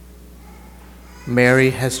Mary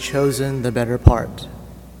has chosen the better part.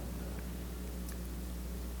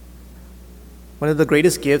 One of the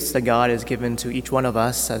greatest gifts that God has given to each one of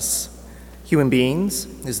us as human beings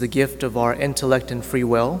is the gift of our intellect and free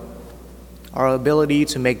will, our ability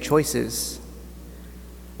to make choices.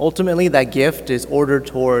 Ultimately, that gift is ordered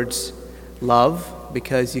towards love,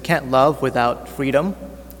 because you can't love without freedom,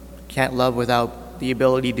 can't love without the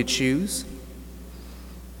ability to choose.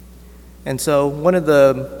 And so one of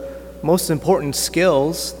the most important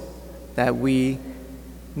skills that we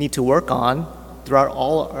need to work on throughout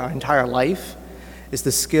all our entire life is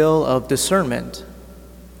the skill of discernment.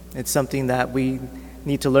 It's something that we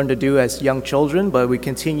need to learn to do as young children, but we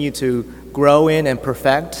continue to grow in and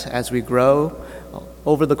perfect as we grow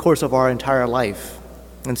over the course of our entire life.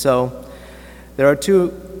 And so there are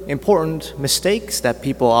two important mistakes that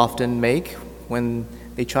people often make when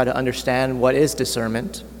they try to understand what is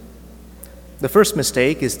discernment. The first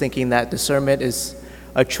mistake is thinking that discernment is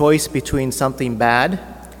a choice between something bad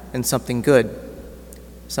and something good,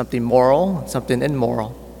 something moral and something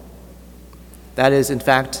immoral. That is, in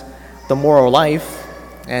fact, the moral life,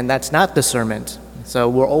 and that's not discernment. So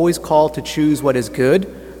we're always called to choose what is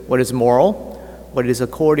good, what is moral, what is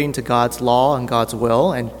according to God's law and God's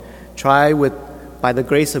will, and try by the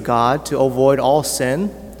grace of God to avoid all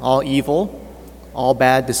sin, all evil, all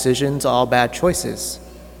bad decisions, all bad choices.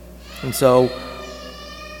 And so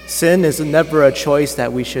sin is never a choice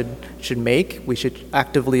that we should make. We should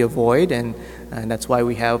actively avoid, and that's why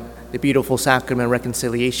we have the beautiful sacrament of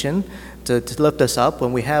reconciliation to lift us up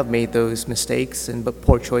when we have made those mistakes and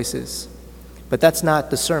poor choices. But that's not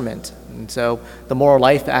discernment. And so the moral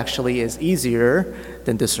life actually is easier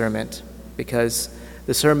than discernment, because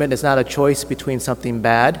discernment is not a choice between something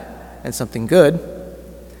bad and something good.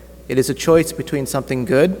 It is a choice between something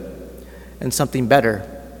good and something better.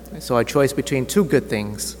 So a choice between two good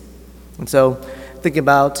things. And so think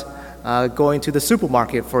about going to the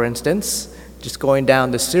supermarket, for instance, just going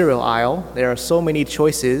down the cereal aisle. There are so many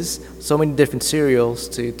choices, so many different cereals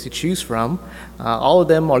to choose from. All of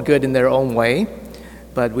them are good in their own way,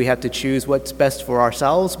 but we have to choose what's best for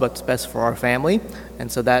ourselves, what's best for our family.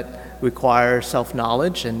 And so that requires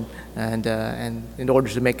self-knowledge and in order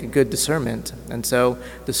to make a good discernment. And so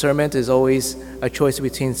discernment is always a choice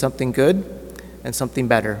between something good and something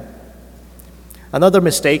better. Another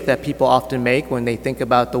mistake that people often make when they think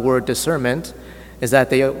about the word discernment is that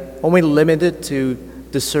they only limit it to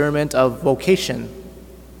discernment of vocation,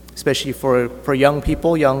 especially for young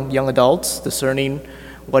people, young adults, discerning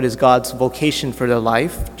what is God's vocation for their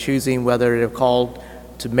life, choosing whether they're called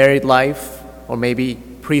to married life or maybe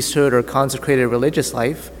priesthood or consecrated religious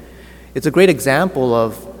life. It's a great example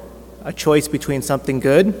of a choice between something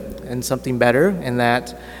good and something better, in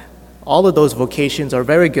that all of those vocations are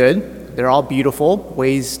very good. They're all beautiful,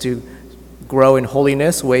 ways to grow in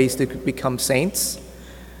holiness, ways to become saints.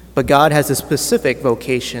 But God has a specific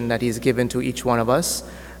vocation that He's given to each one of us,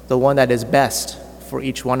 the one that is best for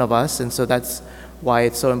each one of us. And so that's why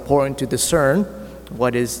it's so important to discern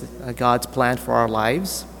what is God's plan for our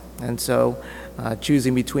lives. And so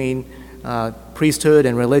choosing between priesthood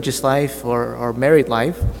and religious life or married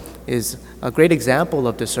life is a great example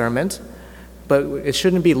of discernment. But it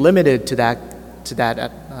shouldn't be limited to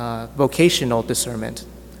that vocational discernment.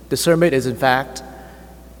 Discernment is, in fact,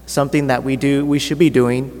 something that we should be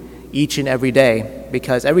doing each and every day,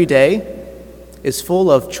 because every day is full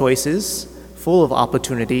of choices, full of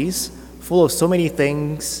opportunities, full of so many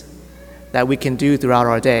things that we can do throughout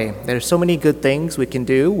our day. There are so many good things we can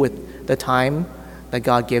do with the time that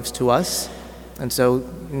God gives to us. And so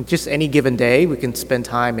in just any given day, we can spend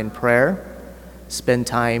time in prayer, spend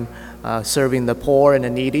time serving the poor and the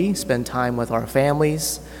needy, spend time with our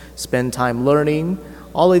families, spend time learning.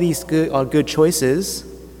 All of these are good choices,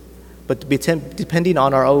 but depending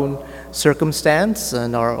on our own circumstance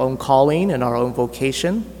and our own calling and our own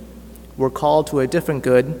vocation, we're called to a different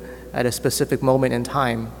good at a specific moment in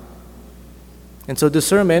time. And so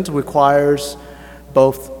discernment requires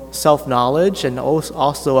both self-knowledge and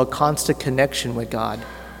also a constant connection with God.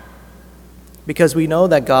 Because we know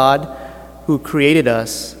that God, who created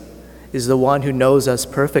us, is the one who knows us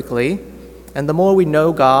perfectly. And the more we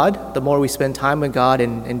know God, the more we spend time with God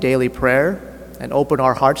in daily prayer and open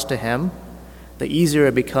our hearts to Him, the easier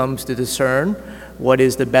it becomes to discern what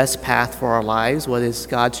is the best path for our lives, what is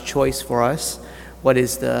God's choice for us, what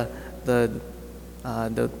is the path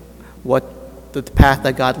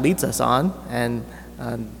that God leads us on, and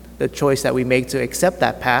the choice that we make to accept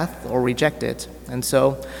that path or reject it. And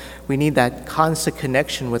so we need that constant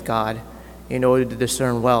connection with God in order to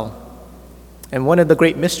discern well. And one of the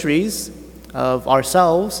great mysteries of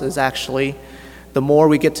ourselves is actually the more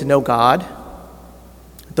we get to know God,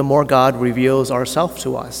 the more God reveals ourselves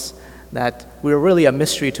to us, that we're really a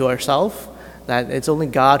mystery to ourselves, that it's only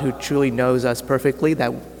God who truly knows us perfectly,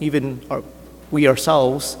 that even we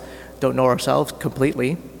ourselves don't know ourselves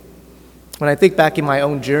completely. When I think back in my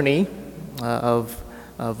own journey of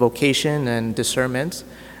vocation and discernment,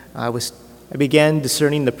 I began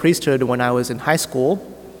discerning the priesthood when I was in high school.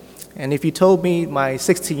 And if you told me my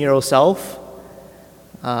 16-year-old self,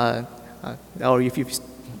 or if you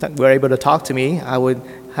were able to talk to me, I would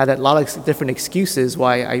had a lot of different excuses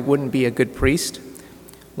why I wouldn't be a good priest.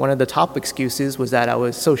 One of the top excuses was that I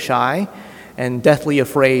was so shy and deathly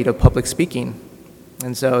afraid of public speaking.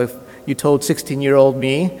 And so if you told 16-year-old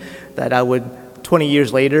me that I would, 20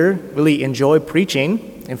 years later, really enjoy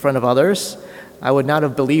preaching in front of others, I would not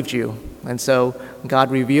have believed you. And so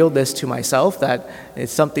God revealed this to myself, that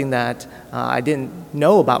it's something that I didn't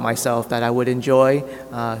know about myself, that I would enjoy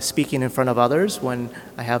speaking in front of others when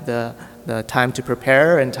I have the time to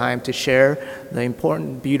prepare and time to share the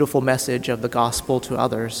important, beautiful message of the gospel to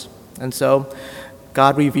others. And so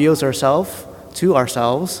God reveals ourselves to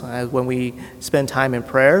ourselves when we spend time in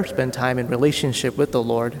prayer, spend time in relationship with the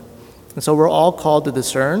Lord. And so we're all called to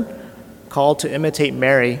discern, called to imitate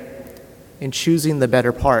Mary in choosing the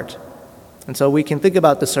better part. And so we can think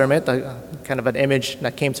about discernment, kind of an image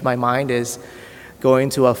that came to my mind is going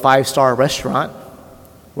to a 5-star restaurant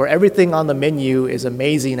where everything on the menu is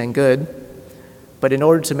amazing and good, but in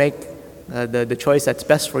order to make the choice that's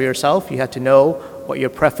best for yourself, you have to know what your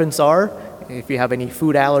preferences are, if you have any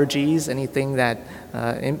food allergies, anything that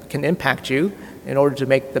can impact you, in order to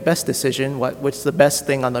make the best decision, what's the best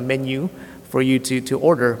thing on the menu for you to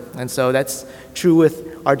order. And so that's true with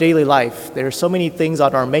our daily life. There are so many things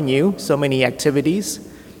on our menu, so many activities.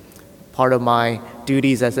 Part of my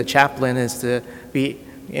duties as a chaplain is to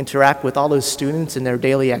interact with all those students in their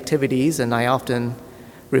daily activities, and I often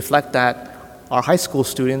reflect that our high school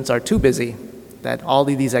students are too busy, that all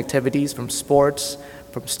of these activities from sports,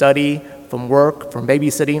 from study, from work, from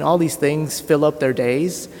babysitting, all these things fill up their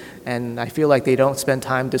days, and I feel like they don't spend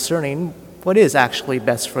time discerning what is actually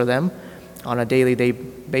best for them on a daily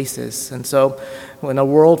basis. And so in a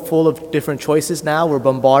world full of different choices now, we're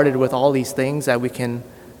bombarded with all these things that we can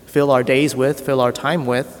fill our days with, fill our time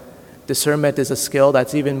with. Discernment is a skill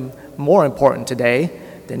that's even more important today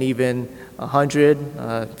than even 100,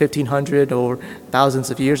 1,500, or thousands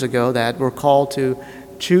of years ago, that we're called to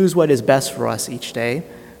choose what is best for us each day,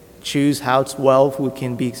 choose how well we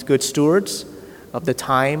can be good stewards of the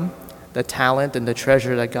time, the talent, and the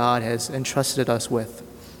treasure that God has entrusted us with.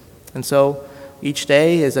 And so each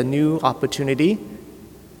day is a new opportunity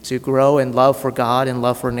to grow in love for God and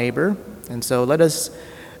love for neighbor. And so let us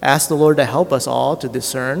ask the Lord to help us all to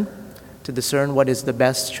discern what is the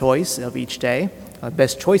best choice of each day,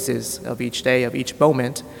 best choices of each day, of each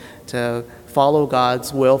moment, to follow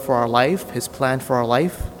God's will for our life, His plan for our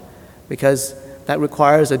life, because that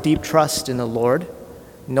requires a deep trust in the Lord,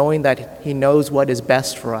 knowing that He knows what is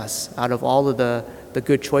best for us out of all of the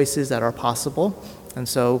good choices that are possible. And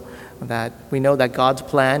so that we know that God's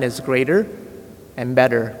plan is greater and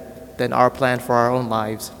better than our plan for our own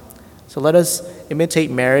lives. So let us imitate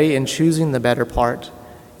Mary in choosing the better part,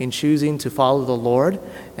 in choosing to follow the Lord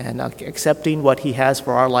and accepting what He has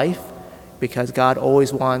for our life, because God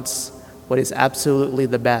always wants what is absolutely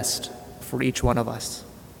the best for each one of us.